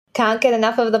Can't get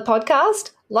enough of the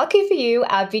podcast? Lucky for you,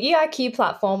 our Video IQ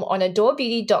platform on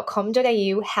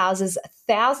adorebeauty.com.au houses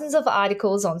thousands of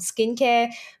articles on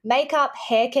skincare, makeup,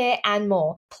 hair care, and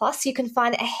more. Plus, you can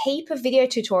find a heap of video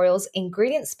tutorials,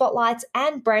 ingredient spotlights,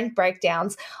 and brand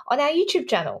breakdowns on our YouTube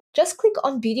channel. Just click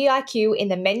on Beauty IQ in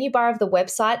the menu bar of the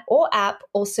website or app,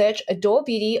 or search Adore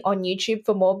Beauty on YouTube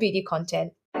for more beauty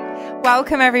content.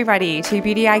 Welcome, everybody, to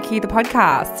Beauty IQ, the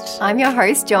podcast. I'm your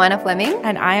host, Joanna Fleming.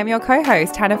 And I am your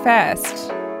co-host, Hannah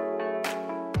First.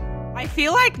 I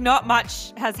feel like not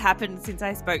much has happened since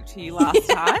I spoke to you last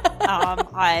time.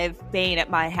 I've been at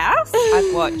my house.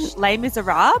 I've watched Les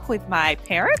Miserables with my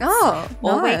parents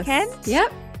all weekend.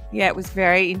 Yep. Yeah, it was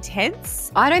very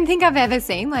intense. I don't think I've ever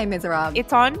seen Les Miserables.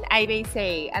 It's on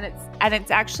ABC and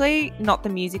it's actually not the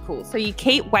musical. So you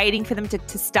keep waiting for them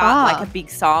to start like a big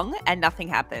song and nothing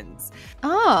happens.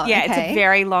 Oh, yeah, okay. It's a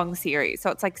very long series. So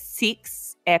it's like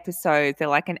 6 episodes. They're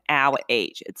like an hour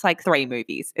each. It's like 3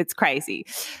 movies. It's crazy.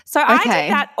 So I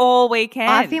did that all weekend.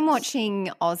 I've been watching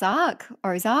Ozark.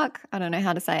 I don't know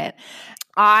how to say it.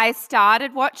 I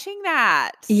started watching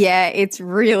that. Yeah, it's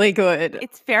really good.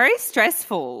 It's very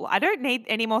stressful. I don't need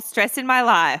any more stress in my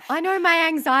life. I know my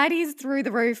anxiety is through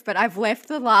the roof, but I've left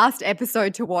the last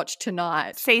episode to watch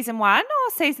tonight. Season 1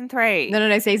 or season 3?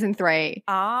 No, season 3.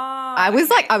 Oh. I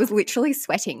was literally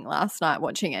sweating last night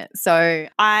watching it. So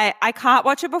I can't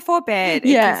watch it before bed. It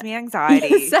gives me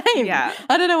anxiety. Same. Yeah.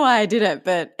 I don't know why I did it,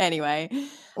 but anyway.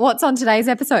 What's on today's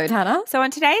episode, Hannah? So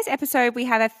on today's episode, we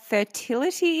have a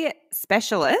fertility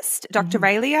specialist, Dr.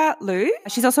 Raelia Lew.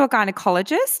 She's also a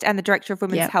gynecologist and the Director of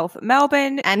Women's Health at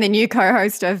Melbourne. And the new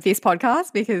co-host of this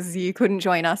podcast because you couldn't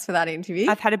join us for that interview.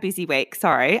 I've had a busy week,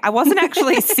 sorry. I wasn't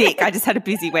actually sick. I just had a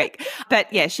busy week.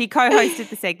 But yeah, she co-hosted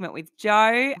the segment with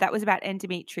Joe. That was about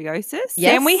endometriosis. Yes.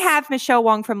 Then we have Michelle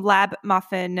Wong from Lab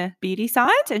Muffin Beauty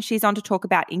Site, and she's on to talk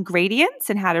about ingredients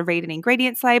and how to read an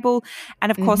ingredients label.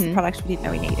 And of course, the product we didn't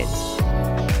know we needed.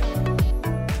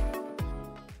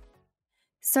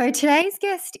 So today's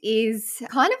guest is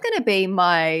kind of going to be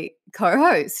my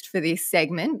co-host for this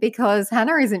segment because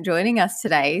Hannah isn't joining us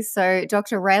today. So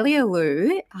Dr. Raelia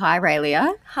Lew, hi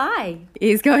Raelia. Hi.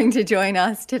 Is going to join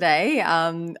us today.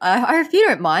 I hope you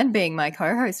don't mind being my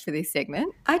co-host for this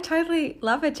segment. I totally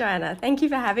love it, Joanna. Thank you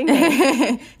for having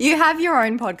me. You have your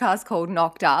own podcast called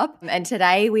Knocked Up, and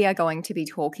today we are going to be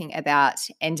talking about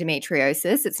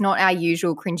endometriosis. It's not our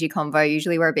usual cringy convo.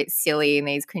 Usually we're a bit silly in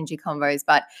these cringy convos,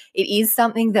 but it is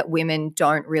something that women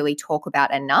don't really talk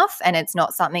about enough, and it's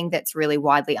not something that's really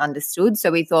widely understood.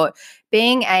 So we thought,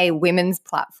 being a women's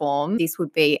platform, this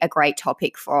would be a great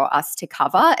topic for us to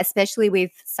cover, especially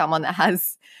with someone that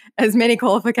has as many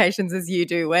qualifications as you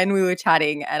do. When we were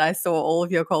chatting and I saw all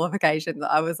of your qualifications,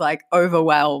 I was like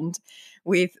overwhelmed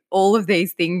with all of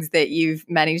these things that you've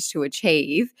managed to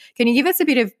achieve. Can you give us a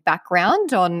bit of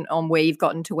background on where you've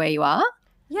gotten to where you are?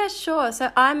 Yeah, sure.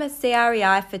 So I'm a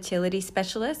CREI fertility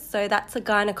specialist. So that's a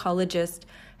gynecologist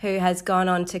who has gone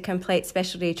on to complete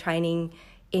specialty training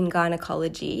in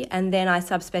gynecology. And then I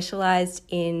subspecialised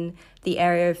in the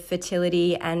area of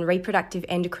fertility and reproductive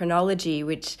endocrinology,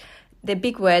 which they're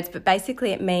big words, but basically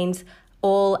it means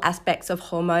all aspects of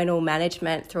hormonal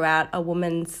management throughout a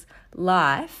woman's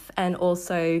life and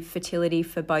also fertility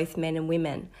for both men and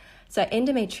women. So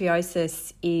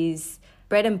endometriosis is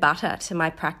bread and butter to my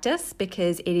practice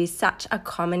because it is such a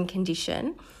common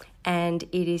condition and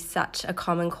it is such a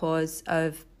common cause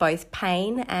of both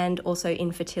pain and also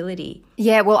infertility.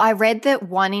 Yeah, well, I read that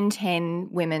 1 in 10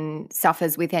 women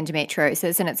suffers with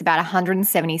endometriosis, and it's about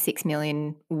 176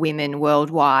 million women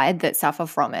worldwide that suffer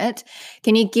from it.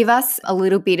 Can you give us a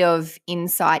little bit of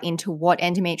insight into what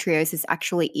endometriosis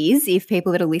actually is, if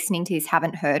people that are listening to this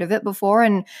haven't heard of it before,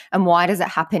 and why does it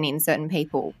happen in certain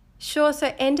people? Sure. So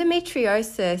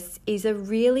endometriosis is a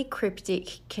really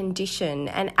cryptic condition,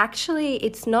 and actually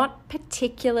it's not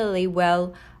particularly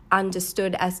well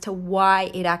understood as to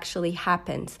why it actually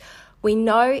happens. We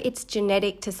know it's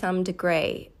genetic to some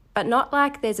degree, but not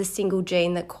like there's a single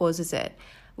gene that causes it.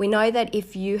 We know that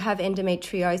if you have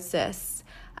endometriosis,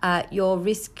 your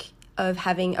risk of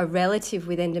having a relative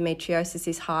with endometriosis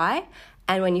is high.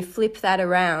 And when you flip that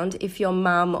around, if your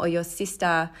mum or your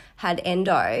sister had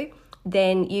endo,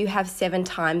 then you have 7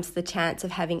 times the chance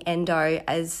of having endo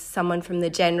as someone from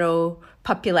the general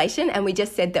population. And we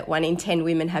just said that 1 in 10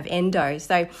 women have endo.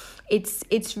 So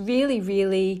it's really,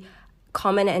 really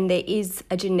common, and there is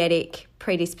a genetic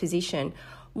predisposition.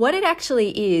 What it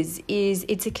actually is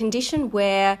it's a condition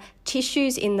where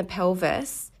tissues in the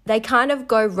pelvis, they kind of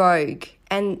go rogue.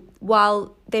 And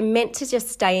while they're meant to just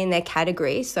stay in their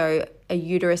category, so a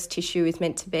uterus tissue is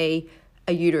meant to be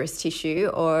a uterus tissue,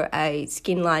 or a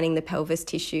skin lining the pelvis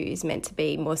tissue is meant to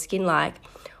be more skin-like.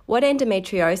 What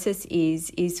endometriosis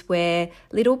is where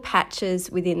little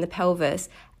patches within the pelvis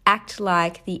act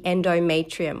like the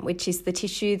endometrium, which is the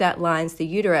tissue that lines the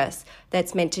uterus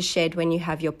that's meant to shed when you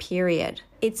have your period.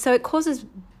 It causes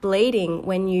bleeding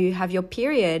when you have your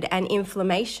period and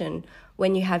inflammation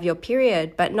when you have your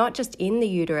period, but not just in the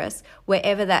uterus,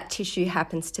 wherever that tissue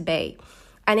happens to be.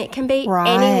 And it can be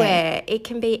anywhere. It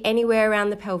can be anywhere around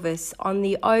the pelvis, on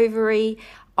the ovary,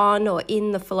 on or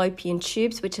in the fallopian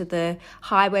tubes, which are the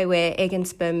highway where egg and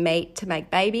sperm meet to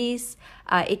make babies.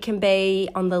 It can be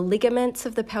on the ligaments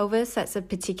of the pelvis. That's a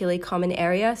particularly common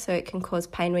area, so it can cause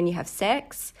pain when you have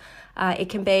sex. It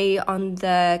can be on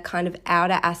the kind of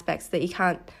outer aspects that you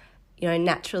can't,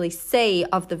 naturally see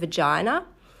of the vagina.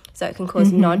 So it can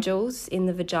cause nodules in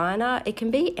the vagina. It can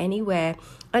be anywhere.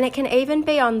 And it can even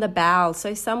be on the bowel.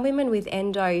 So some women with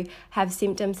endo have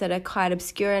symptoms that are quite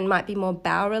obscure and might be more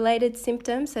bowel-related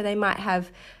symptoms. So they might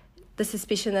have the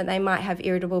suspicion that they might have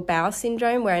irritable bowel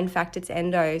syndrome, where in fact it's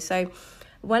endo. So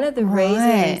one of the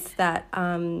reasons that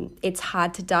it's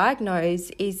hard to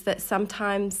diagnose is that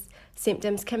sometimes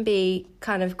symptoms can be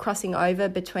kind of crossing over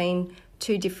between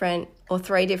 2 different or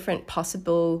 3 different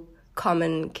possible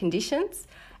common conditions.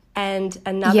 And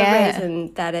another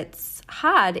reason that it's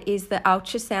hard is that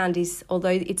ultrasound is, although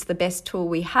it's the best tool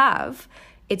we have,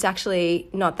 it's actually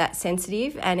not that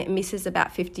sensitive, and it misses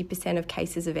about 50% of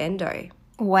cases of endo.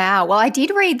 Wow. Well, I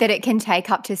did read that it can take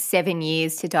up to 7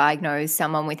 years to diagnose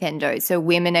someone with endo. So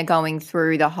women are going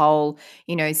through the whole,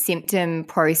 symptom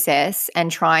process and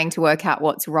trying to work out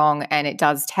what's wrong, and it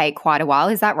does take quite a while.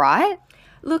 Is that right?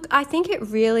 Look, I think it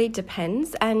really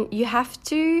depends, and you have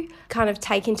to kind of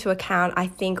take into account, I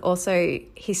think, also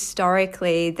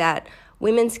historically that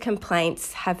women's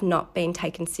complaints have not been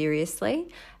taken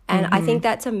seriously, and I think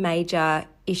that's a major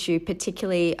issue,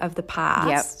 particularly of the past.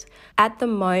 Yep. At the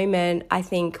moment, I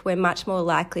think we're much more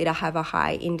likely to have a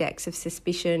high index of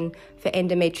suspicion for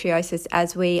endometriosis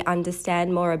as we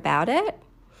understand more about it,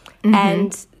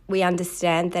 and we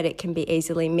understand that it can be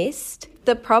easily missed.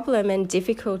 The problem and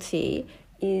difficulty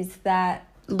is that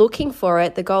looking for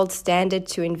it, the gold standard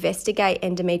to investigate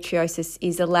endometriosis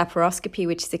is a laparoscopy,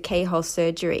 which is a keyhole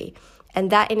surgery.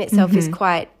 And that in itself is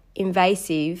quite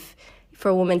invasive for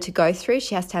a woman to go through.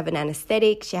 She has to have an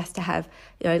anaesthetic. She has to have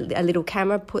a little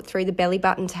camera put through the belly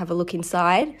button to have a look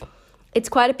inside. It's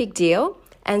quite a big deal.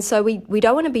 And so we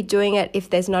don't want to be doing it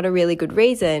if there's not a really good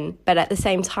reason. But at the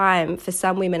same time, for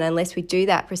some women, unless we do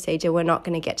that procedure, we're not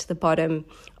going to get to the bottom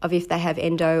of if they have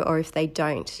endo or if they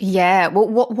don't. Yeah. Well,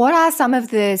 what are some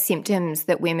of the symptoms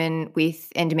that women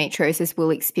with endometriosis will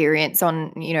experience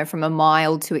on, from a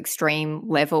mild to extreme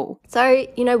level? So,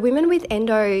 women with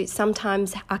endo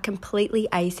sometimes are completely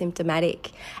asymptomatic.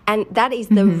 And that is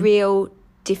the real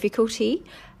difficulty.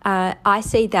 I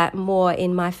see that more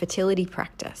in my fertility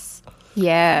practice.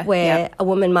 Yeah. Where a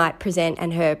woman might present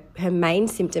and her main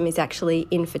symptom is actually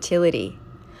infertility.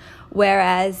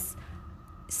 Whereas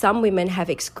some women have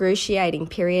excruciating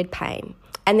period pain.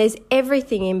 And there's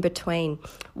everything in between.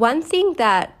 One thing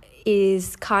that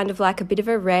is kind of like a bit of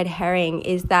a red herring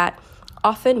is that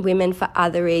often women, for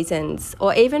other reasons,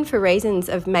 or even for reasons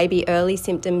of maybe early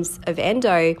symptoms of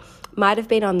endo, might have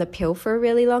been on the pill for a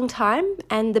really long time.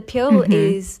 And the pill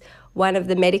is one of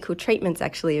the medical treatments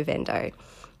actually of endo.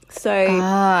 So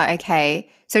okay.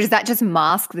 So does that just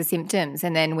mask the symptoms,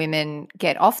 and then women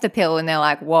get off the pill and they're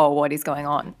like, whoa, what is going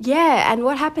on? Yeah, and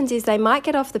what happens is they might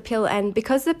get off the pill, and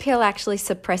because the pill actually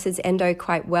suppresses endo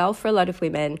quite well for a lot of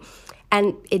women,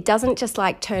 and it doesn't just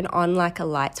like turn on like a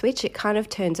light switch, it kind of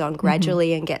turns on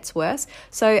gradually and gets worse.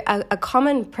 So a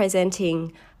common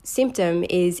presenting symptom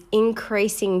is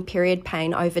increasing period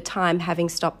pain over time having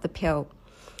stopped the pill.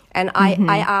 And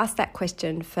I ask that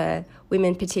question for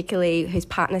women particularly whose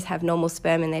partners have normal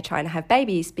sperm and they're trying to have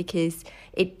babies, because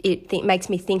it makes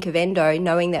me think of endo,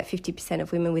 knowing that 50%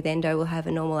 of women with endo will have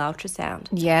a normal ultrasound.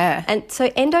 Yeah. And so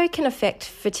endo can affect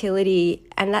fertility,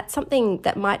 and that's something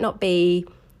that might not be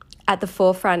at the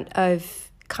forefront of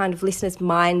kind of listeners'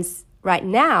 minds right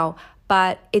now,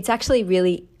 but it's actually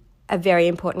really a very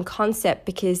important concept,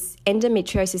 because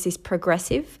endometriosis is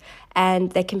progressive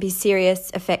and there can be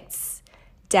serious effects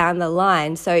down the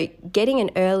line. So getting an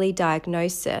early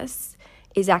diagnosis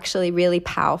is actually really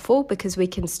powerful, because we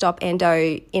can stop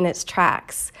endo in its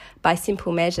tracks by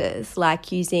simple measures like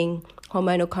using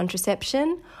hormonal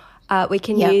contraception. We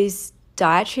can use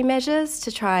dietary measures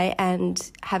to try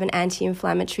and have an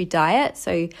anti-inflammatory diet.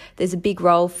 So there's a big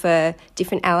role for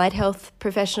different allied health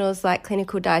professionals like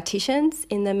clinical dietitians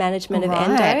in the management of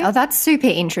endo. Oh, that's super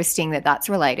interesting that that's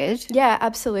related. Yeah,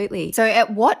 absolutely. So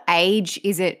at what age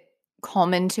is it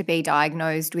common to be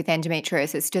diagnosed with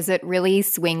endometriosis? Does it really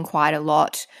swing quite a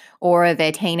lot, or are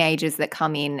there teenagers that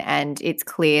come in and it's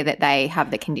clear that they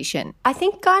have the condition? I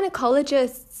think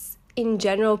gynecologists in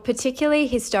general, particularly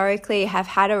historically, have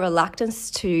had a reluctance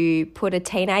to put a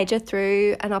teenager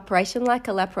through an operation like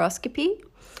a laparoscopy.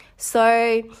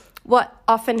 So what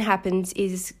often happens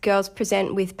is girls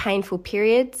present with painful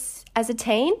periods as a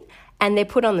teen and they're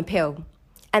put on the pill.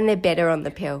 And they're better on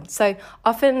the pill. So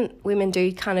often women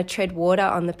do kind of tread water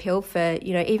on the pill for,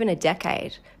 even a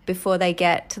decade before they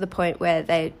get to the point where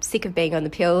they're sick of being on the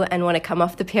pill and want to come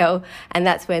off the pill. And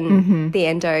that's when the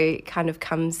endo kind of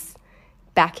comes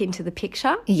back into the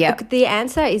picture. Yeah. The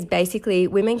answer is basically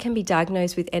women can be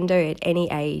diagnosed with endo at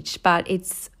any age, but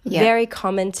it's very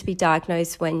common to be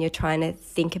diagnosed when you're trying to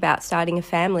think about starting a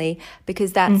family,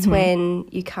 because that's when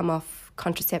you come off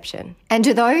contraception. And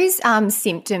do those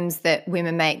symptoms that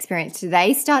women may experience, do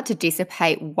they start to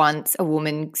dissipate once a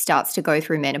woman starts to go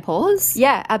through menopause?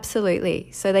 Yeah,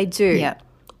 absolutely. So they do. Yeah.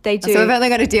 They do. So we've only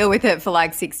got to deal with it for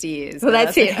like 60 years. Well,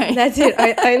 that's it. Okay. That's it.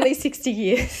 Only 60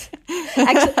 years.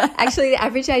 Actually, the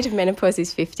average age of menopause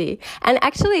is 50. And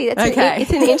actually,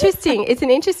 it's an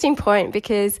interesting point,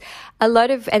 because a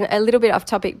little bit off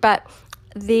topic, but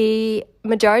the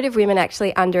majority of women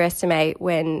actually underestimate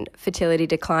when fertility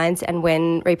declines and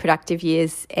when reproductive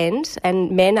years end, and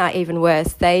men are even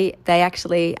worse. They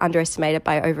actually underestimate it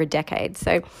by over a decade.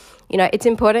 So, it's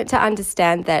important to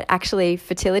understand that actually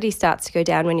fertility starts to go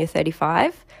down when you're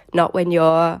 35, not when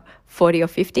you're 40 or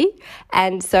 50.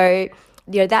 And so,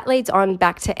 that leads on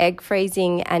back to egg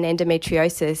freezing and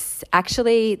endometriosis.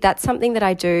 Actually, that's something that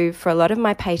I do for a lot of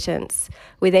my patients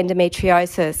with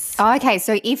endometriosis. Oh, okay,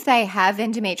 so if they have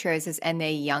endometriosis and they're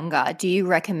younger, do you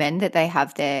recommend that they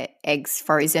have their eggs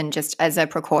frozen just as a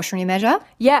precautionary measure?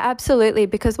 Yeah, absolutely,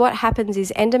 because what happens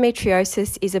is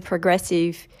endometriosis is a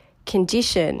progressive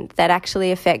condition that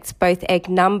actually affects both egg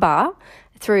number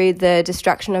through the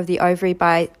destruction of the ovary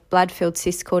by blood-filled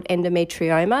cysts called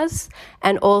endometriomas,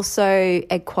 and also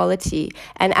egg quality.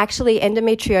 And actually,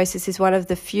 endometriosis is one of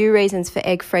the few reasons for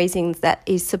egg freezing that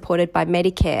is supported by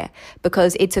Medicare,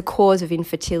 because it's a cause of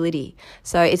infertility.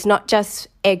 So it's not just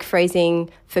egg freezing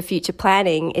for future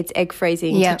planning, it's egg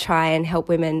freezing to try and help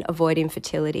women avoid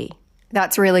infertility.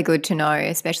 That's really good to know,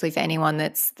 especially for anyone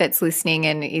that's listening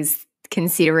and is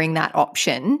considering that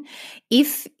option.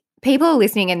 If people are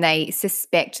listening and they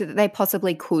suspect that they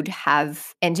possibly could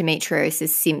have endometriosis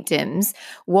symptoms,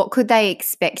 what could they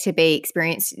expect to be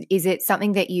experienced? Is it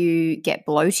something that you get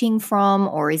bloating from,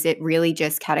 or is it really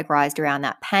just categorized around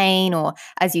that pain? Or,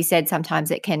 as you said,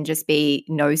 sometimes it can just be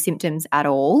no symptoms at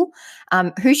all.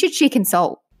 Who should she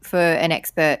consult for an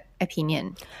expert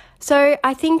opinion? So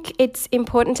I think it's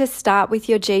important to start with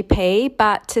your GP,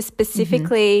 but to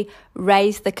specifically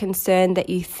raise the concern that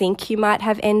you think you might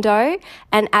have endo,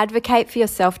 and advocate for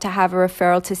yourself to have a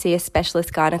referral to see a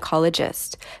specialist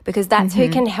gynecologist, because that's who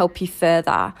can help you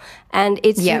further. And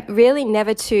it's really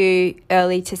never too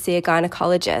early to see a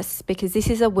gynecologist, because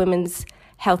this is a women's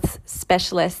health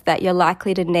specialist that you're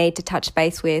likely to need to touch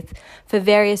base with for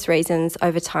various reasons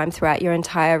over time throughout your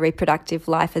entire reproductive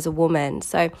life as a woman.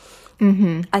 So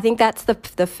I think that's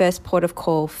the first port of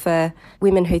call for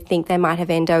women who think they might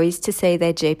have endo, is to see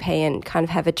their GP and kind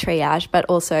of have a triage, but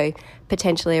also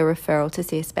potentially a referral to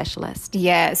see a specialist.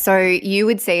 Yeah, so you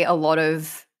would see a lot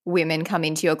of women come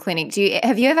into your clinic.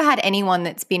 Have you ever had anyone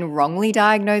that's been wrongly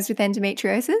diagnosed with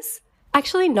endometriosis?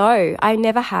 Actually, no, I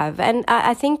never have. And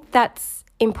I think that's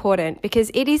important,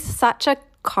 because it is such a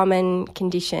common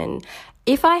condition.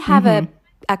 If I have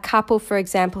a couple, for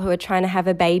example, who are trying to have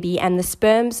a baby and the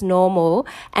sperm's normal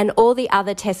and all the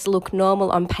other tests look normal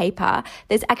on paper,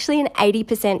 there's actually an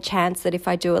 80% chance that if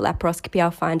I do a laparoscopy, I'll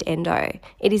find endo.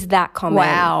 It is that common.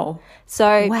 Wow,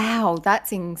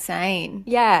 that's insane.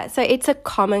 Yeah, so it's a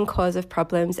common cause of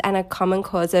problems and a common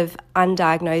cause of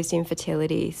undiagnosed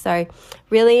infertility. So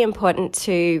really important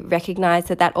to recognise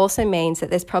that also means that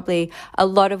there's probably a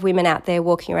lot of women out there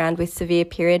walking around with severe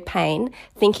period pain,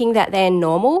 thinking that they're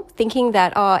normal, thinking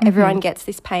that, everyone gets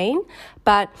this pain.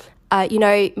 But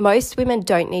most women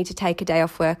don't need to take a day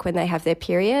off work when they have their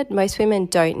period. Most women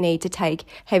don't need to take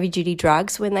heavy-duty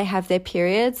drugs when they have their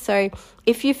period. So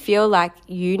if you feel like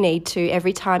you need to,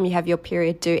 every time you have your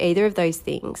period, do either of those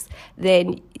things,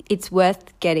 then it's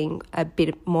worth getting a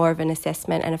bit more of an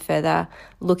assessment and a further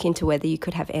look into whether you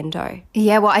could have endo.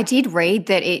 Yeah, well, I did read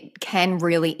that it can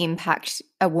really impact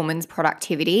a woman's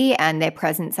productivity and their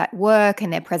presence at work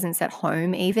and their presence at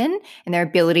home even, and their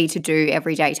ability to do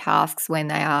everyday tasks when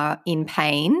they are in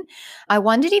pain. I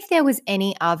wondered if there was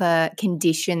any other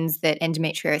conditions that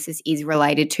endometriosis is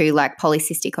related to, like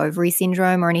polycystic ovary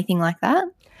syndrome or anything like that?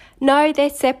 No, they're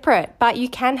separate, but you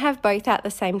can have both at the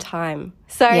same time.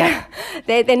 So Yeah.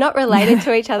 they're not related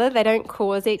to each other. They don't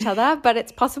cause each other, but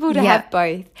it's possible to Yeah. have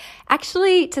both.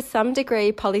 Actually, to some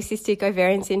degree, polycystic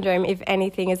ovarian syndrome, if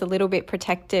anything, is a little bit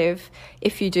protective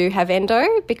if you do have endo,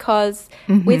 because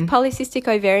with polycystic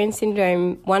ovarian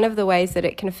syndrome, one of the ways that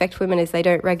it can affect women is they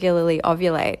don't regularly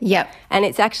ovulate. Yep. And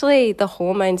it's actually the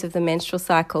hormones of the menstrual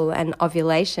cycle and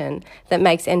ovulation that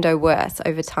makes endo worse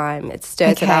over time. It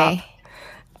stirs it up.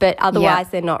 But otherwise,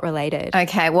 they're not related.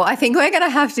 Okay, well, I think we're going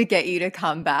to have to get you to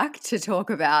come back to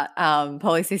talk about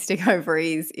polycystic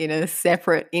ovaries in a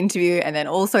separate interview, and then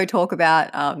also talk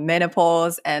about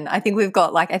menopause. And I think we've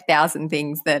got like 1,000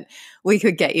 things that we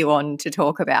could get you on to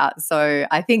talk about. So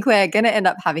I think we're going to end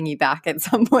up having you back at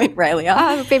some point, Raelia.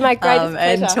 Oh, it would be my greatest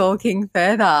pleasure. And talking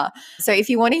further. So if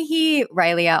you want to hear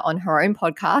Raelia on her own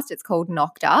podcast, it's called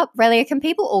Knocked Up. Raelia, can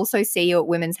people also see you at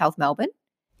Women's Health Melbourne?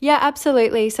 Yeah,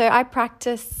 absolutely. So I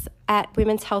practice at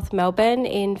Women's Health Melbourne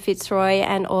in Fitzroy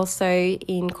and also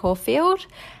in Caulfield.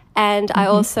 And I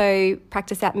also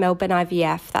practice at Melbourne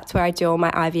IVF. That's where I do all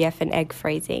my IVF and egg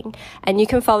freezing. And you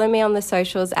can follow me on the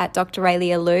socials at Dr.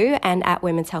 Raelia Liu and at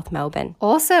Women's Health Melbourne.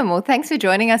 Awesome. Well, thanks for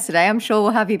joining us today. I'm sure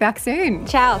we'll have you back soon.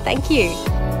 Ciao. Thank you.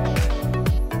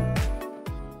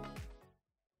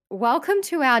 Welcome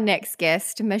to our next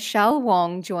guest. Michelle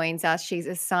Wong joins us. She's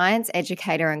a science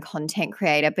educator and content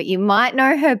creator, but you might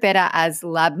know her better as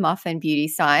Lab Muffin Beauty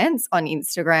Science on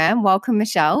Instagram. Welcome,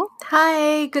 Michelle.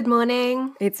 Hi, good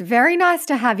morning. It's very nice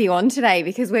to have you on today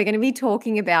because we're going to be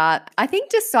talking about, I think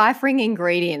deciphering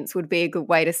ingredients would be a good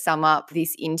way to sum up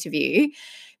this interview,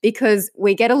 because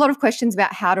we get a lot of questions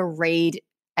about how to read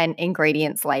an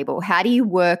ingredients label. How do you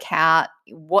work out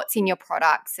what's in your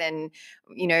products, and,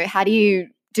 you know, how do you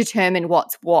determine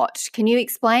what's what? Can you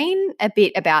explain a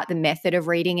bit about the method of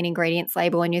reading an ingredients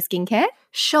label on your skincare?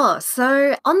 Sure.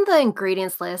 So on the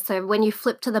ingredients list, so when you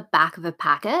flip to the back of a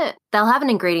packet, they'll have an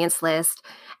ingredients list,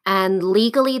 and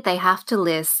legally they have to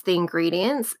list the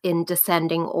ingredients in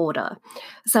descending order.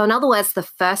 So in other words, the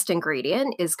first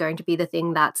ingredient is going to be the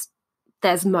thing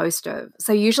there's most of.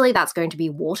 So usually that's going to be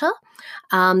water.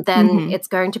 Then it's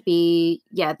going to be,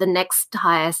 the next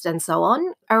highest and so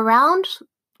on, around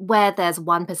where there's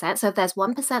 1%. So if there's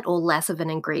 1% or less of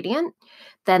an ingredient,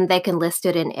 then they can list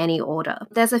it in any order.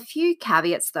 There's a few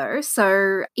caveats though.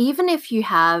 So even if you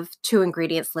have two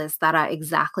ingredients lists that are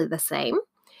exactly the same,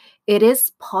 it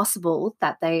is possible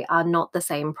that they are not the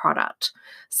same product.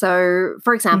 So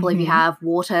for example, if you have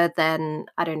water, then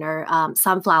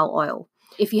sunflower oil.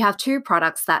 If you have two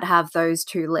products that have those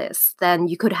two lists, then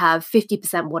you could have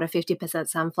 50% water, 50%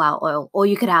 sunflower oil, or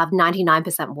you could have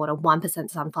 99% water, 1%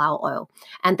 sunflower oil,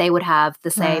 and they would have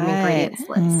the same ingredients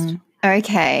list.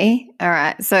 Okay. All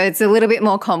right. So it's a little bit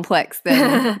more complex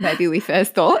than maybe we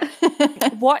first thought.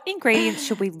 What ingredients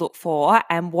should we look for,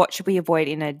 and what should we avoid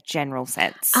in a general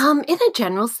sense? In a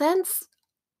general sense,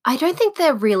 I don't think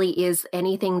there really is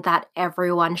anything that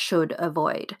everyone should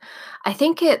avoid. I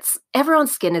think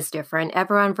everyone's skin is different.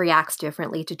 Everyone reacts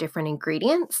differently to different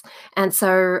ingredients. And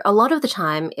so a lot of the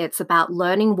time it's about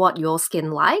learning what your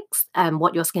skin likes and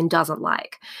what your skin doesn't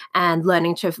like, and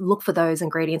learning to look for those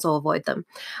ingredients or avoid them.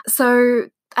 So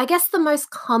I guess the most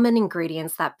common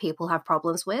ingredients that people have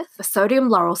problems with, sodium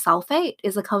lauryl sulfate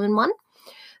is a common one.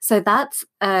 So that's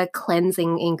a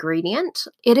cleansing ingredient.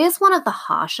 It is one of the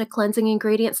harsher cleansing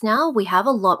ingredients now. We have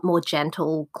a lot more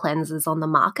gentle cleansers on the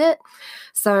market.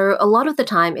 So a lot of the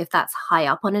time, if that's high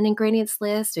up on an ingredients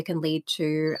list, it can lead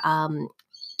to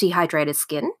dehydrated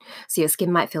skin. So your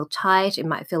skin might feel tight. It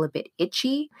might feel a bit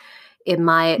itchy. It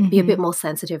might be a bit more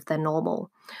sensitive than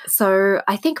normal. So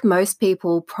I think most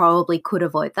people probably could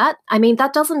avoid that. I mean,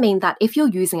 that doesn't mean that if you're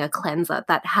using a cleanser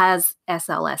that has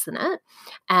SLS in it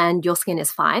and your skin is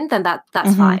fine, then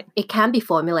that's fine. It can be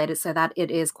formulated so that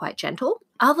it is quite gentle.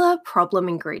 Other problem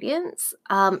ingredients,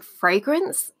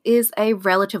 fragrance is a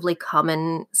relatively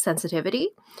common sensitivity.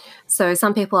 So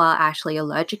some people are actually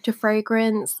allergic to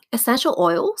fragrance. Essential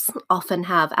oils often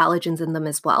have allergens in them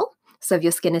as well. So if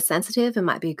your skin is sensitive, it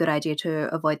might be a good idea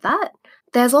to avoid that.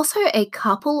 There's also a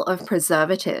couple of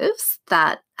preservatives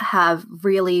that have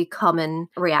really common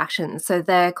reactions. So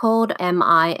they're called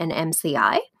MI and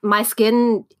MCI. My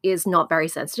skin is not very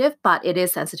sensitive, but it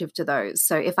is sensitive to those.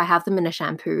 So if I have them in a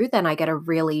shampoo, then I get a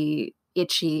really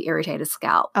itchy, irritated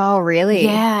scalp. Oh, really?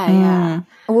 Yeah.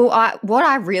 Well, what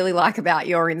I really like about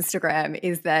your Instagram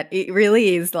is that it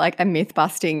really is like a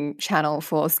myth-busting channel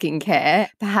for skincare.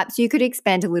 Perhaps you could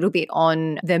expand a little bit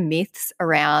on the myths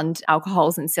around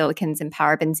alcohols and silicons and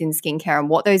parabens in skincare and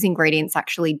what those ingredients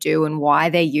actually do and why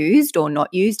they're used or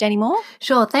not used anymore.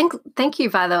 Sure. Thank you,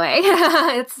 by the way.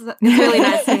 It's really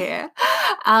nice to hear.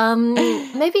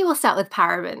 Maybe we'll start with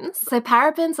parabens. So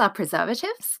parabens are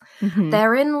preservatives.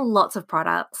 They're in lots of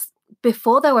products.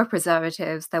 Before there were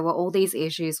preservatives, there were all these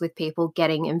issues with people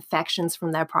getting infections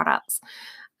from their products.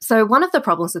 So one of the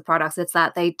problems with products is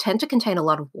that they tend to contain a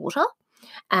lot of water,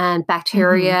 and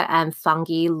bacteria and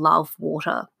fungi love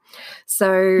water.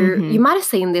 So you might have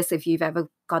seen this if you've ever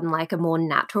gotten like a more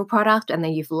natural product and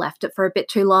then you've left it for a bit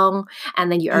too long and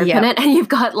then you open it and you've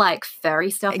got like furry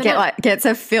stuff in it. Gets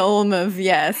a film of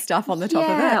stuff on the top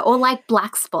of it. Or like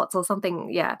black spots or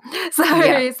something. Yeah.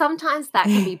 So sometimes that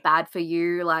can be bad for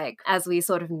you. Like as we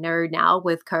sort of know now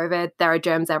with COVID, there are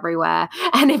germs everywhere.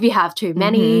 And if you have too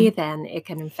many, then it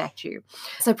can infect you.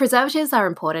 So preservatives are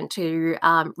important to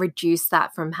reduce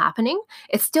that from happening.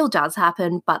 It still does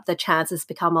happen, but the chances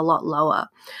become a lot lower.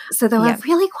 So there were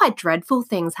really quite dreadful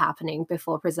things happening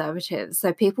before preservatives.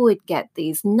 So people would get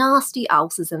these nasty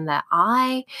ulcers in their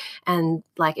eye and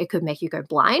like it could make you go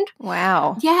blind.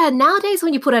 Wow. Yeah, nowadays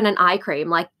when you put on an eye cream,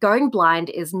 like going blind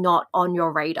is not on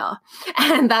your radar.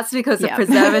 And that's because of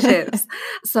preservatives.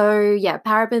 So yeah,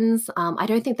 parabens, I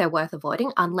don't think they're worth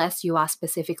avoiding unless you are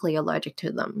specifically allergic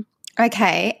to them.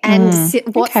 Okay. And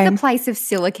what's the place of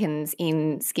silicons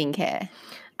in skincare?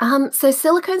 So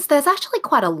silicones, there's actually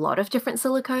quite a lot of different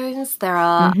silicones. There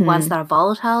are ones that are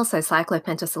volatile, so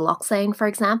cyclopentasiloxane, for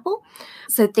example.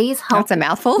 So these help. That's a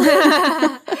mouthful.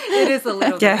 It is a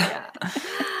little bit,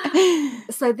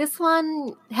 So this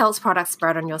one helps products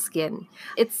spread on your skin.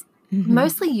 It's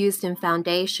mostly used in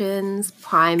foundations,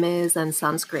 primers, and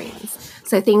sunscreens.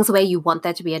 So things where you want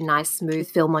there to be a nice smooth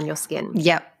film on your skin.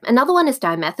 Yep. Another one is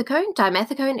dimethicone.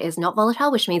 Dimethicone is not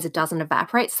volatile, which means it doesn't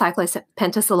evaporate.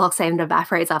 Cyclopentasiloxane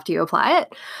evaporates after you apply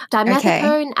it.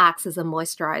 Dimethicone acts as a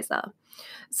moisturizer.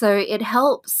 So it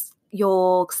helps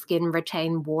your skin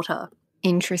retain water.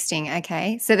 Interesting.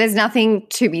 Okay. So there's nothing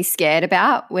to be scared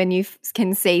about when you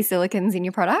can see silicons in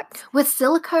your product? With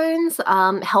silicones,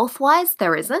 health-wise,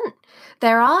 there isn't.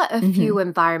 There are a few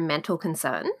environmental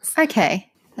concerns.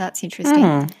 Okay. That's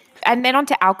interesting. And then on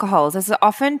to alcohols. There's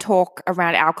often talk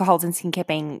around alcohols in skincare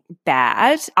being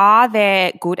bad. Are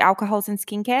there good alcohols in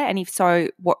skincare? And if so,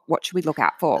 what should we look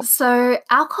out for? So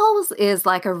alcohols is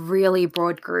like a really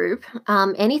broad group.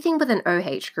 Anything with an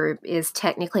OH group is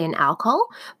technically an alcohol.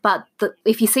 But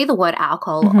if you see the word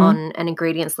alcohol on an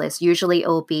ingredients list, usually it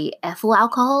will be ethyl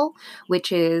alcohol,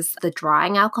 which is the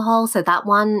drying alcohol. So that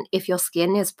one, if your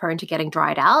skin is prone to getting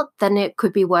dried out, then it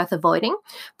could be worth avoiding.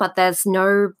 But there's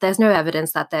no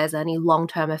evidence that there's any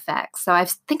long-term effects. So I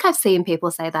think I've seen people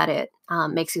say that it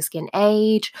makes your skin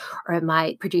age or it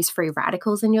might produce free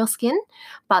radicals in your skin,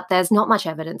 but there's not much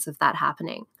evidence of that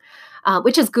happening,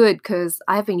 which is good because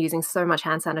I've been using so much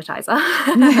hand sanitizer.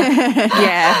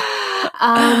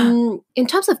 In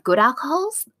terms of good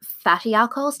alcohols, fatty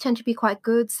alcohols tend to be quite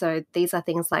good. So these are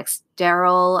things like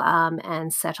sterol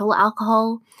and cetyl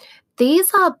alcohol.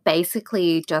 These are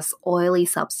basically just oily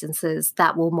substances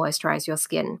that will moisturize your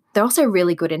skin. They're also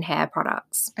really good in hair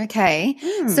products. Okay.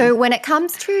 So when it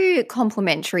comes to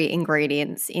complementary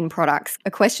ingredients in products, a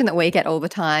question that we get all the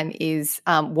time is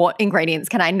what ingredients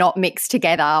can I not mix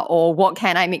together, or what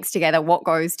can I mix together? What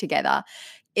goes together?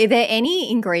 Are there any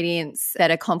ingredients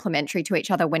that are complementary to each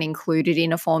other when included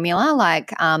in a formula?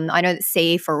 Like I know that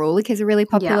C. ferulic is a really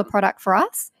popular product for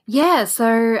us. Yeah,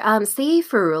 so C.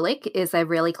 ferulic is a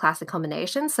really classic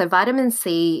combination. So vitamin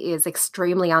C is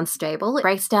extremely unstable. It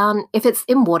breaks down, if it's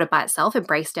in water by itself, it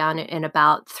breaks down in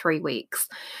about 3 weeks.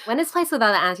 When it's placed with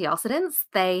other antioxidants,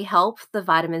 they help the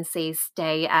vitamin C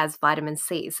stay as vitamin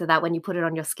C so that when you put it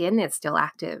on your skin, it's still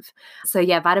active. So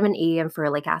yeah, vitamin E and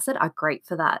ferulic acid are great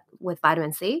for that with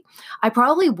vitamin C. I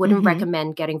probably wouldn't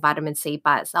recommend getting vitamin C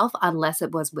by itself unless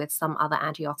it was with some other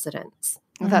antioxidants.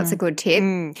 Well, that's a good tip.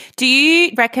 Do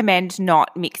you recommend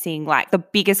not mixing, like the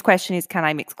biggest question is, can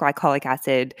I mix glycolic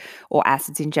acid or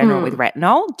acids in general with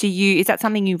retinol? Is that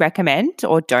something you recommend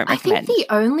or don't recommend? I think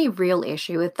the only real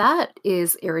issue with that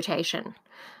is irritation.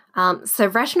 So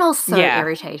retinol is so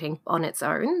irritating on its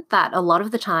own that a lot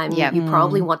of the time you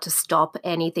probably want to stop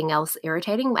anything else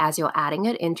irritating as you're adding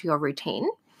it into your routine.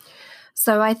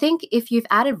 So I think if you've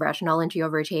added retinol into your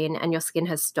routine and your skin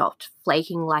has stopped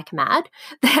flaking like mad,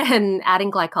 then adding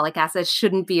glycolic acid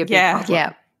shouldn't be a big problem.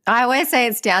 Yeah. I always say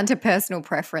it's down to personal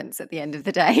preference at the end of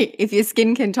the day. If your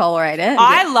skin can tolerate it.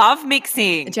 I love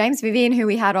mixing. James Vivian, who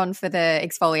we had on for the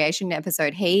exfoliation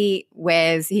episode, he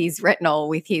wears his retinol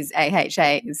with his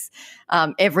AHAs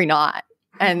every night.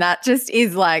 And that just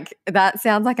is like, that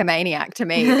sounds like a maniac to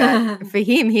me. But for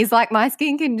him, he's like, my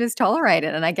skin can just tolerate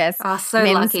it. And I guess so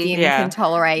men's lucky. skin can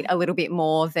tolerate a little bit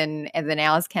more than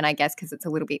ours can, I guess, because it's a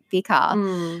little bit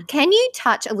thicker. Can you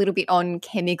touch a little bit on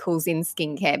chemicals in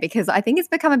skincare? Because I think it's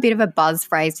become a bit of a buzz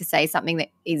phrase to say something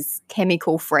that is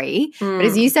chemical free. But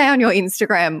as you say on your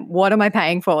Instagram, what am I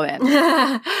paying for then?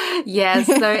 Yes,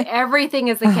 so everything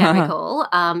is a chemical,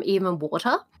 even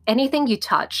water. Anything you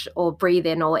touch or breathe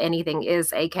in or anything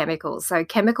is a chemical. So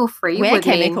chemical free. We're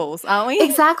chemicals, aren't we?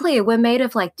 Exactly. We're made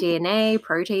of like DNA,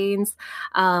 proteins,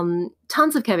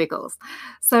 tons of chemicals.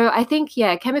 So I think,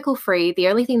 chemical free, the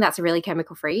only thing that's really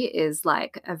chemical free is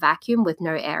like a vacuum with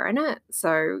no air in it.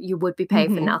 So you would be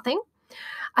paid for nothing.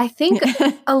 I think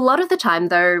a lot of the time,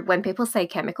 though, when people say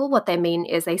chemical, what they mean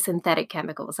is a synthetic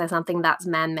chemical, so something that's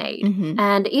man-made.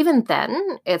 And even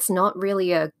then, it's not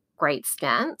really a great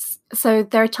stance. So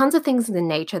there are tons of things in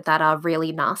nature that are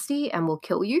really nasty and will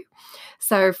kill you.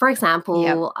 So, for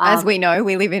example, as we know,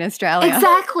 we live in Australia.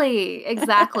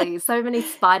 Exactly. So many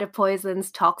spider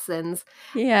poisons, toxins.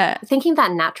 Yeah. Thinking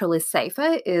that natural is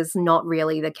safer is not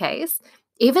really the case.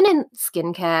 Even in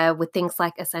skincare with things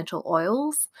like essential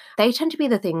oils, they tend to be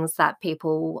the things that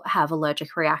people have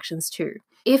allergic reactions to.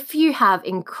 If you have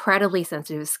incredibly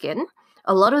sensitive skin,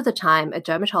 a lot of the time, a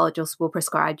dermatologist will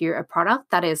prescribe you a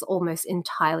product that is almost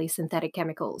entirely synthetic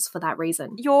chemicals for that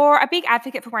reason. You're a big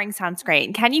advocate for wearing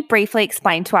sunscreen. Can you briefly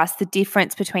explain to us the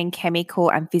difference between chemical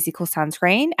and physical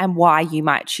sunscreen and why you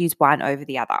might choose one over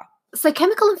the other? So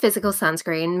chemical and physical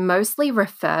sunscreen mostly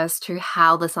refers to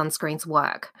how the sunscreens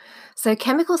work. So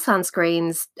chemical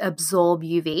sunscreens absorb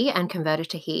UV and convert it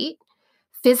to heat.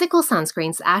 Physical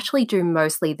sunscreens actually do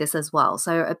mostly this as well.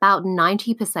 So about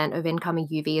 90% of incoming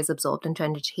UV is absorbed and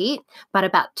turned into heat, but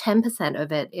about 10%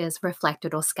 of it is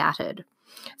reflected or scattered.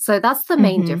 So that's the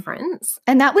main difference.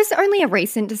 And that was only a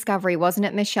recent discovery, wasn't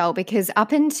it, Michelle? Because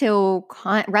up until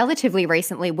relatively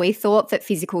recently, we thought that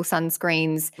physical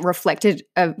sunscreens reflected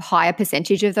a higher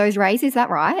percentage of those rays. Is that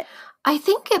right? I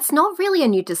think it's not really a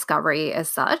new discovery as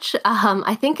such.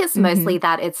 I think it's mostly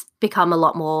that it's become a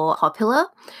lot more popular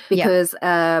because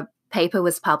a paper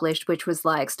was published which was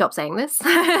like, stop saying this.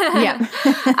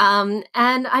 And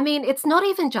I mean, it's not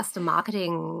even just a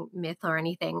marketing myth or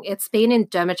anything. It's been in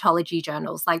dermatology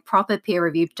journals, like proper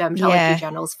peer-reviewed dermatology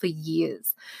journals for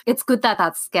years. It's good that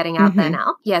that's getting out there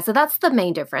now. Yeah, so that's the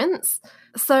main difference.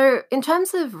 So in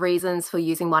terms of reasons for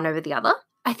using one over the other,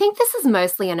 I think this is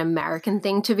mostly an American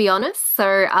thing, to be honest.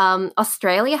 So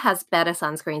Australia has better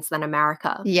sunscreens than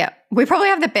America. Yeah. We probably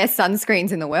have the best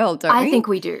sunscreens in the world, don't we? I think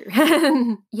we do.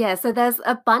 So there's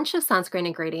a bunch of sunscreen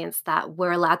ingredients that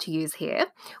we're allowed to use here,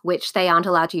 which they aren't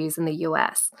allowed to use in the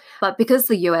US. But because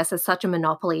the US has such a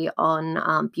monopoly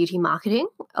on beauty marketing,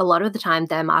 a lot of the time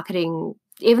their marketing,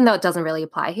 even though it doesn't really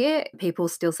apply here, people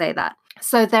still say that.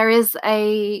 So there is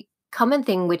a common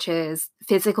thing, which is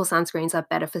physical sunscreens are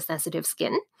better for sensitive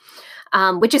skin,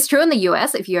 which is true in the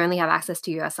US if you only have access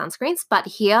to US sunscreens. But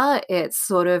here it's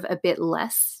sort of a bit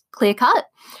less clear cut.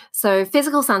 So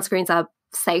physical sunscreens are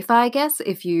safer, I guess,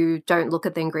 if you don't look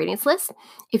at the ingredients list.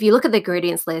 If you look at the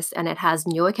ingredients list and it has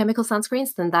newer chemical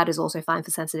sunscreens, then that is also fine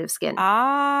for sensitive skin.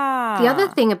 The other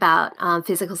thing about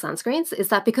physical sunscreens is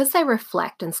that because they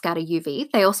reflect and scatter UV,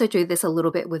 they also do this a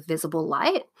little bit with visible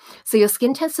light. So your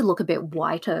skin tends to look a bit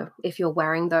whiter if you're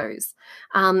wearing those.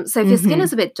 So if your skin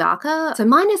is a bit darker, so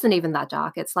mine isn't even that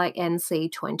dark, it's like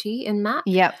NC20 in matte.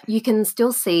 Yep. You can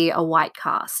still see a white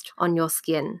cast on your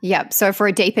skin. Yep. So for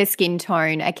a deeper skin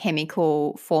tone, a chemical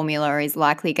formula is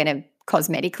likely going to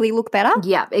cosmetically look better.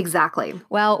 Yeah, exactly.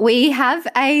 Well, we have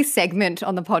a segment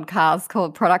on the podcast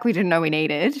called Product We Didn't Know We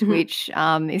Needed, which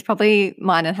is probably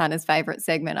mine and Hannah's favourite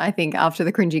segment, I think, after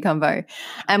the Cringy Convo.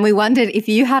 And we wondered if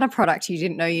you had a product you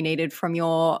didn't know you needed from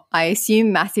your, I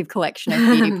assume, massive collection of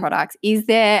beauty products. Is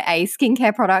there a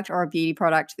skincare product or a beauty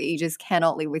product that you just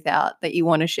cannot live without that you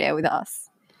want to share with us?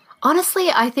 Honestly,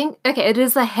 I think, it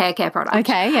is a hair care product.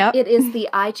 Okay, yep. It is the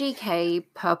IGK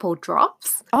Purple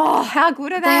Drops. Oh, how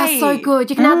good are they? They are so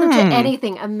good. You can add them to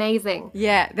anything. Amazing.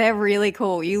 Yeah, they're really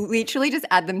cool. You literally just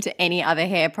add them to any other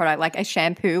hair product, like a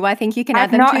shampoo, I think you can add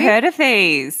them to. I've not heard of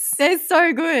these. They're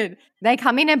so good. They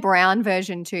come in a brown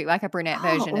version too, like a brunette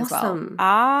version as well.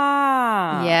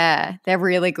 Yeah, they're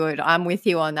really good. I'm with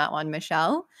you on that one,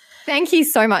 Michelle. Thank you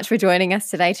so much for joining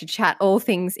us today to chat all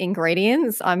things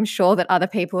ingredients. I'm sure that other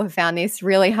people have found this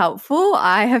really helpful.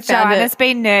 I have found Joanna's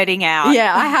been nerding out.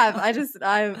 Yeah, I have.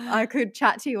 I could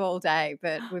chat to you all day,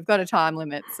 but we've got a time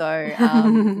limit, so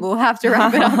we'll have to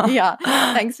wrap it up here.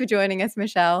 Thanks for joining us,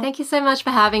 Michelle. Thank you so much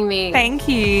for having me. Thank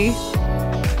you.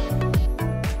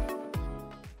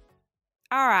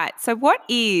 All right, So what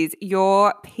is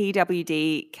your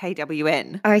PWD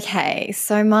KWN? Okay,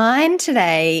 so mine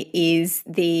today is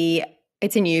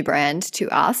it's a new brand to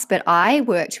us, but I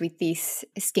worked with this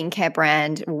skincare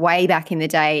brand way back in the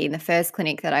day in the first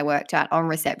clinic that I worked at on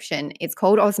reception. It's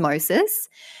called Osmosis.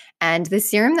 And the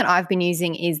serum that I've been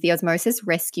using is the Osmosis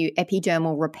Rescue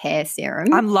Epidermal Repair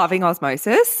Serum. I'm loving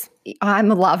Osmosis. I'm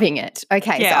loving it.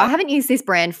 Okay, Yeah. so I haven't used this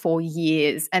brand for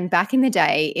years. And back in the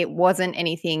day, it wasn't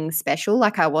anything special.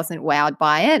 Like I wasn't wowed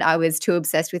by it. I was too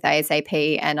obsessed with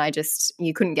ASAP and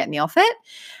you couldn't get me off it.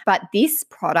 But this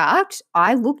product,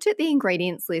 I looked at the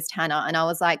ingredients list, Hannah, and I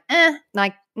was like,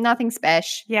 like nothing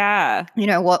special. Yeah. You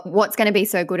know, what's going to be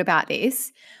so good about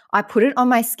this? I put it on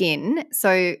my skin.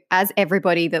 So as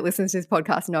everybody that listens to this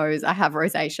podcast knows, I have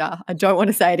rosacea. I don't want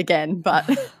to say it again, but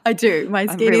I do. My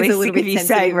skin really is a little sick bit of you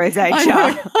saying sensitive.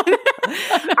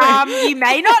 rosacea. You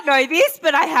may not know this,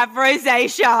 but I have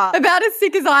rosacea. About as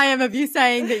sick as I am of you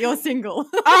saying that you're single.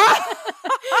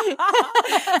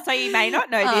 So you may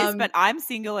not know this, but I'm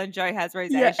single and Joe has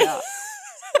rosacea. Yeah.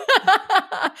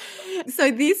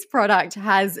 So this product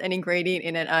has an ingredient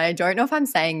in it. I don't know if I'm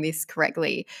saying this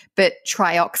correctly, but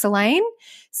trioxylane.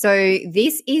 So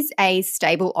this is a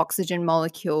stable oxygen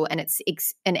molecule and it's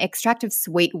an extract of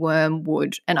sweet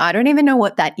wormwood. And I don't even know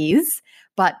what that is,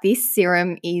 but this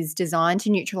serum is designed to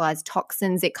neutralize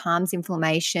toxins. It calms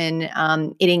inflammation.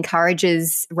 It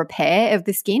encourages repair of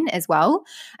the skin as well.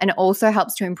 And it also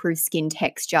helps to improve skin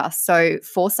texture. So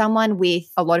for someone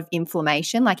with a lot of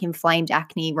inflammation, like inflamed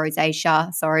acne,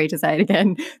 rosacea, sorry to say it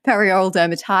again, perioral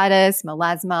dermatitis,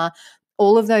 melasma,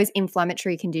 all of those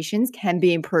inflammatory conditions can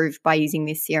be improved by using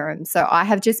this serum. So I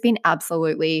have just been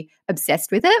absolutely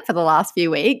obsessed with it for the last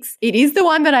few weeks. It is the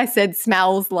one that I said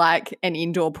smells like an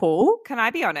indoor pool. Can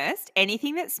I be honest?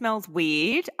 Anything that smells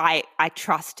weird, I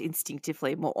trust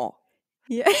instinctively more.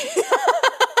 Yeah.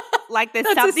 Like there's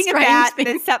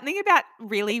That's something about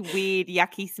really weird,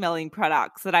 yucky smelling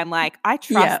products that I'm like, I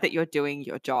trust that you're doing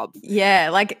your job. Yeah,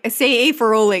 like a CE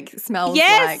Ferulic smells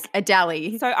like a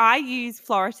deli. So I use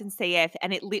Floritin CF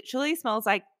and it literally smells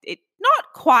like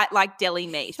not quite like deli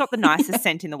meat. It's not the nicest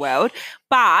scent in the world,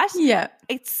 but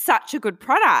it's such a good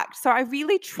product. So I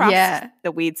really trust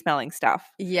the weird smelling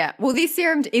stuff. Yeah. Well, this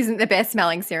serum isn't the best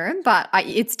smelling serum, but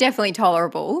it's definitely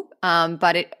tolerable.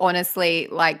 But it honestly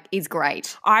is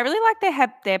great. I really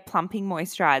like their plumping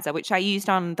moisturizer, which I used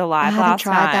on the live last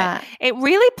night. That. It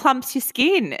really plumps your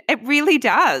skin. It really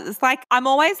does. Like I'm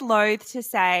always loath to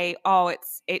say, oh,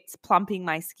 it's plumping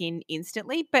my skin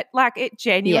instantly, but like it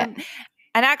genuinely. Yeah.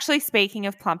 And actually, speaking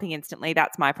of plumping instantly,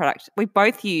 that's my product. We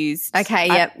both used.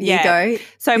 Okay, you go.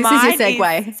 So this is your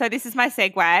segue. So this is my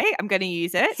segue. I'm going to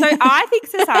use it. So I think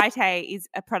Societe is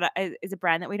a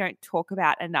brand that we don't talk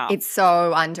about enough. It's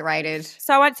so underrated.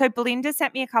 So Belinda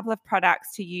sent me a couple of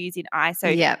products to use in eye.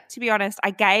 So to be honest,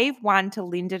 I gave one to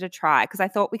Linda to try because I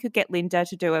thought we could get Linda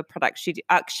to do a product.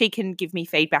 She can give me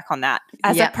feedback on that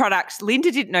as a product Linda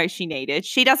didn't know she needed.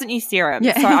 She doesn't use serums,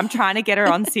 so I'm trying to get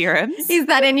her on serums. Is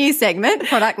that a new segment?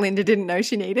 Product Linda didn't know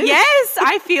she needed. Yes,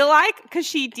 I feel like because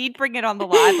she did bring it on the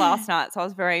live last night, so I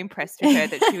was very impressed with her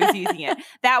that she was using it.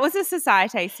 That was a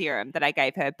Societe serum that I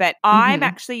gave her, but I'm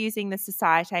actually using the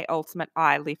Societe Ultimate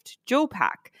Eye Lift Dual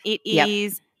Pack. It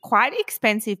is quite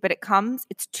expensive, but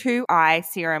it's 2 eye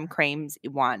serum creams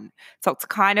in one. So it's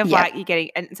kind of like you're getting,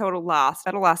 and so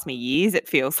that'll last me years, it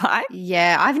feels like.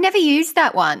 Yeah, I've never used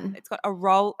that one. It's got a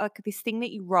roll, like this thing that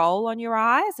you roll on your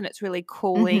eyes and it's really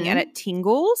cooling and it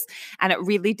tingles and it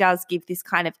really does give this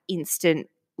kind of instant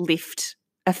lift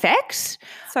effect.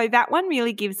 So that one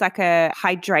really gives like a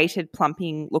hydrated,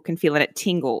 plumping look and feel and it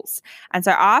tingles. And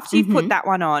so after you've put that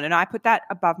one on, and I put that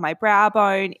above my brow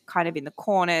bone, kind of in the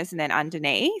corners and then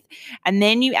underneath, and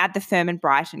then you add the Firm and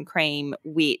Brighten cream,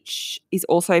 which is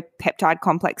also peptide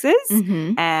complexes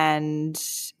and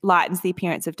lightens the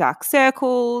appearance of dark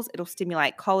circles. It'll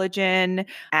stimulate collagen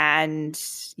and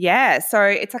so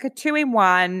it's like a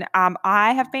 2-in-1.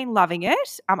 I have been loving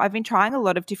it. I've been trying a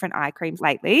lot of different eye creams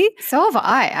lately. So have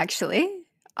I, actually.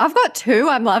 I've got 2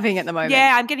 I'm loving at the moment.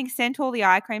 Yeah, I'm getting sent all the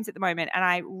eye creams at the moment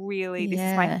and this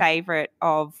is my favourite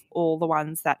of all the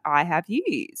ones that I have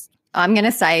used. I'm going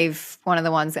to save one of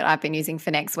the ones that I've been using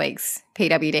for next week's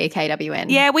PWD KWN.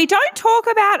 Yeah, we don't talk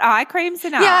about eye creams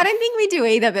enough. Yeah, I don't think we do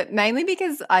either, but mainly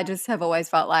because I just have always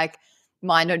felt like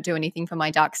mine don't do anything for my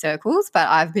dark circles, but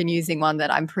I've been using one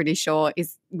that I'm pretty sure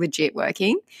is legit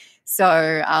working. So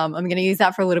I'm going to use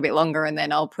that for a little bit longer and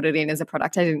then I'll put it in as a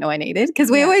product I didn't know I needed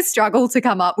because we always struggle to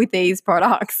come up with these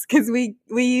products because we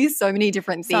use so many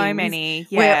different things. So many,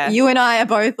 where you and I are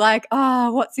both like,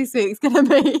 what's this week's going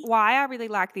to be? Why I really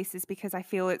like this is because I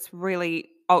feel it's really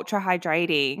ultra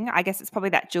hydrating. I guess it's probably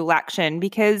that dual action,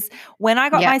 because when I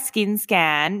got my skin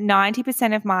scan,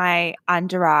 90% of my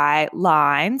under eye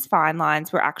lines, fine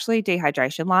lines, were actually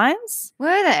dehydration lines.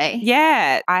 Were they?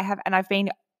 Yeah, I've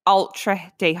been ultra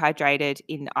dehydrated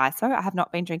in ISO. I have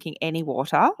not been drinking any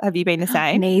water. Have you been the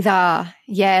same? Neither.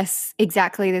 Yes,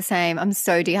 exactly the same. I'm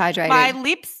so dehydrated. My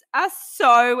lips are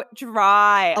so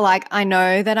dry. Like, I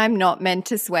know that I'm not meant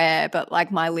to swear, but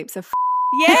like my lips are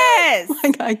yes.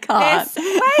 like I can't.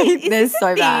 Wait, they're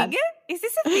so bad. Is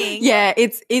this a thing? Yeah,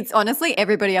 it's honestly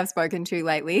everybody I've spoken to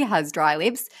lately has dry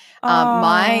lips.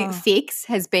 My fix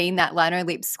has been that Lano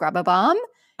Lips Scrubber Balm.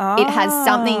 It has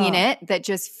something in it that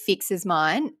just fixes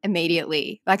mine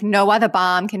immediately. Like no other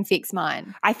balm can fix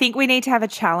mine. I think we need to have a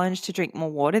challenge to drink more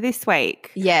water this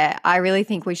week. Yeah, I really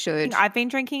think we should. I've been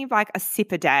drinking like a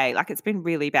sip a day. Like it's been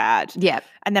really bad. Yeah.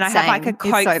 And then I have like a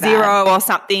Coke Zero or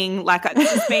something. Like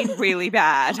it's just been really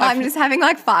bad. I'm just having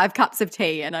like 5 cups of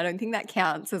tea, and I don't think that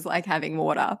counts as like having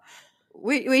water.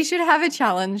 We should have a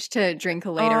challenge to drink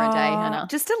a litre a day, Hannah.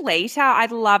 Just a litre.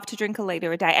 I'd love to drink a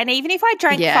litre a day. And even if I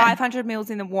drank 500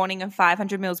 mils in the morning and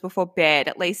 500 mils before bed,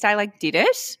 at least I like did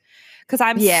it. Because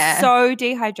I'm so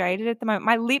dehydrated at the moment.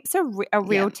 My lips are a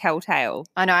real telltale.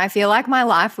 I know. I feel like my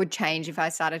life would change if I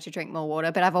started to drink more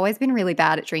water, but I've always been really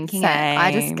bad at drinking it.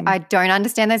 I don't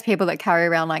understand those people that carry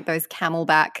around like those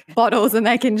Camelback bottles and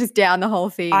they can just down the whole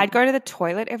thing. I'd go to the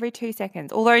toilet every 2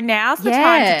 seconds. Although now's the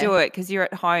time to do it because you're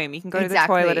at home. You can go to the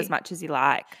toilet as much as you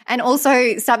like. And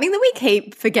also something that we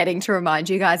keep forgetting to remind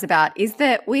you guys about is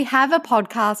that we have a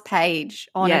podcast page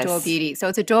on Adore Beauty. So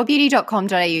it's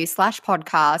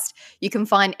adorebeauty.com.au/podcast. You can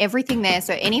find everything there.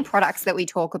 So any products that we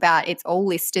talk about, it's all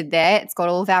listed there. It's got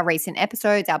all of our recent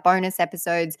episodes, our bonus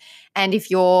episodes. And if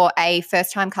you're a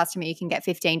first-time customer, you can get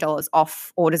 $15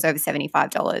 off orders over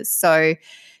 $75. So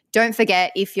don't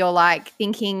forget, if you're like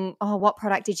thinking, oh, what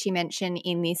product did she mention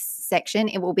in this section?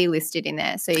 It will be listed in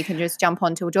there. So you can just jump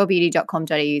on to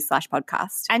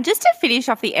adorebeauty.com.au/podcast. And just to finish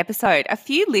off the episode, a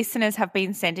few listeners have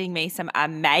been sending me some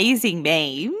amazing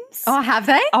memes. Oh, have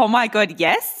they? Oh my God,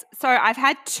 yes. So I've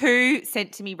had 2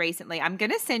 sent to me recently. I'm going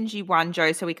to send you one,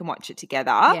 Jo, so we can watch it together.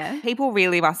 Yeah. People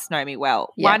really must know me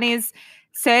well. Yeah. One is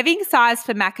serving size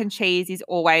for mac and cheese is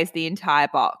always the entire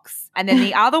box. And then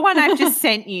the other one I've just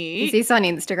sent you. Is this on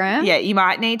Instagram? Yeah, you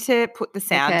might need to put the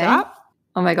sound up.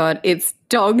 Oh my God, it's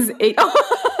dogs eat.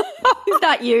 Is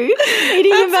that you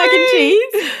eating your mac and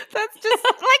cheese? That's just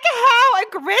like how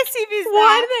aggressive is that?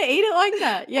 Why do they eat it like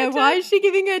that? Yeah, why is she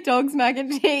giving her dogs mac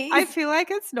and cheese? I feel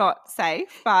like it's not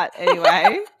safe, but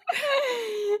anyway.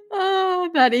 Oh,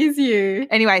 that is you.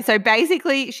 Anyway, so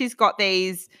basically she's got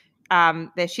these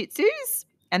they're Shih Tzus,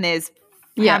 and there's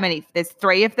how many? There's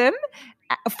 3 of them.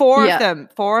 4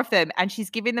 of them, and she's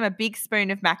giving them a big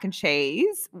spoon of mac and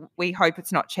cheese. We hope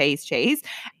it's not cheese,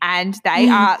 and they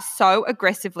are so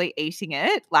aggressively eating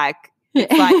it, like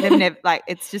it's like they've never, like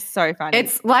it's just so funny.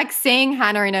 It's like seeing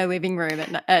Hannah in her living room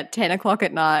at 10 o'clock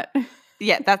at night.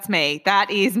 Yeah, that's me. That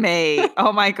is me.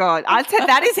 Oh my God,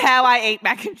 that is how I eat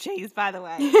mac and cheese. By the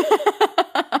way,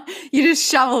 you just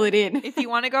shovel it in. If you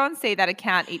want to go and see that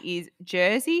account, it is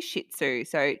Jersey Shih Tzu.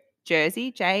 So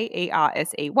Jersey, JERSEY.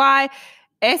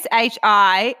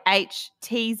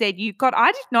 SHIHTZU. God,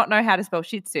 I did not know how to spell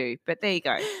Shih Tzu, but there you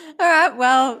go. All right,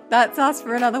 well, that's us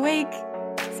for another week.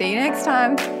 See you next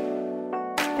time.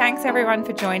 Thanks, everyone,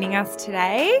 for joining us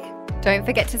today. Don't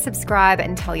forget to subscribe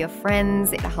and tell your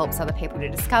friends. It helps other people to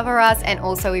discover us. And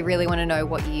also, we really want to know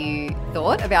what you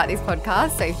thought about this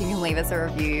podcast. So if you can leave us a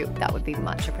review, that would be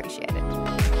much appreciated.